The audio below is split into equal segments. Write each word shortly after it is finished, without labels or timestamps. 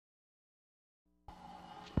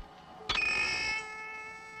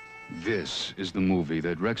This is the movie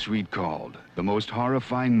that Rex Reed called the most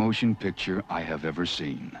horrifying motion picture I have ever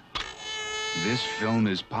seen. This film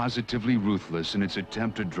is positively ruthless in its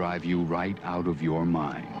attempt to drive you right out of your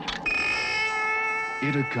mind.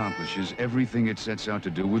 It accomplishes everything it sets out to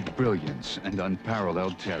do with brilliance and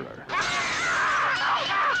unparalleled terror.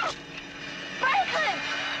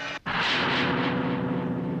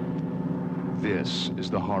 This is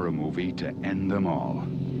the horror movie to end them all.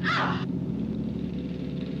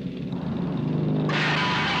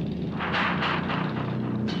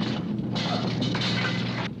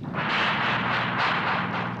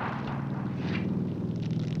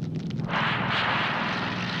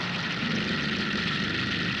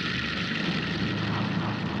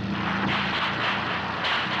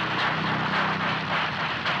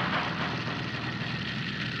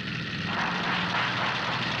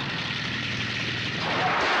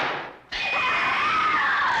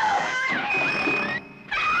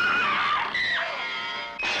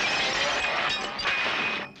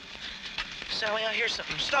 Sally, I hear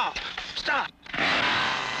something. Stop! Stop!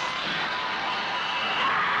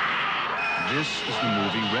 This is the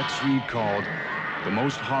movie Rex Reed called the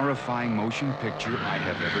most horrifying motion picture I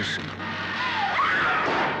have ever seen.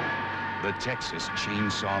 The Texas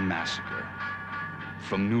Chainsaw Massacre.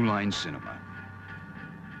 From New Line Cinema.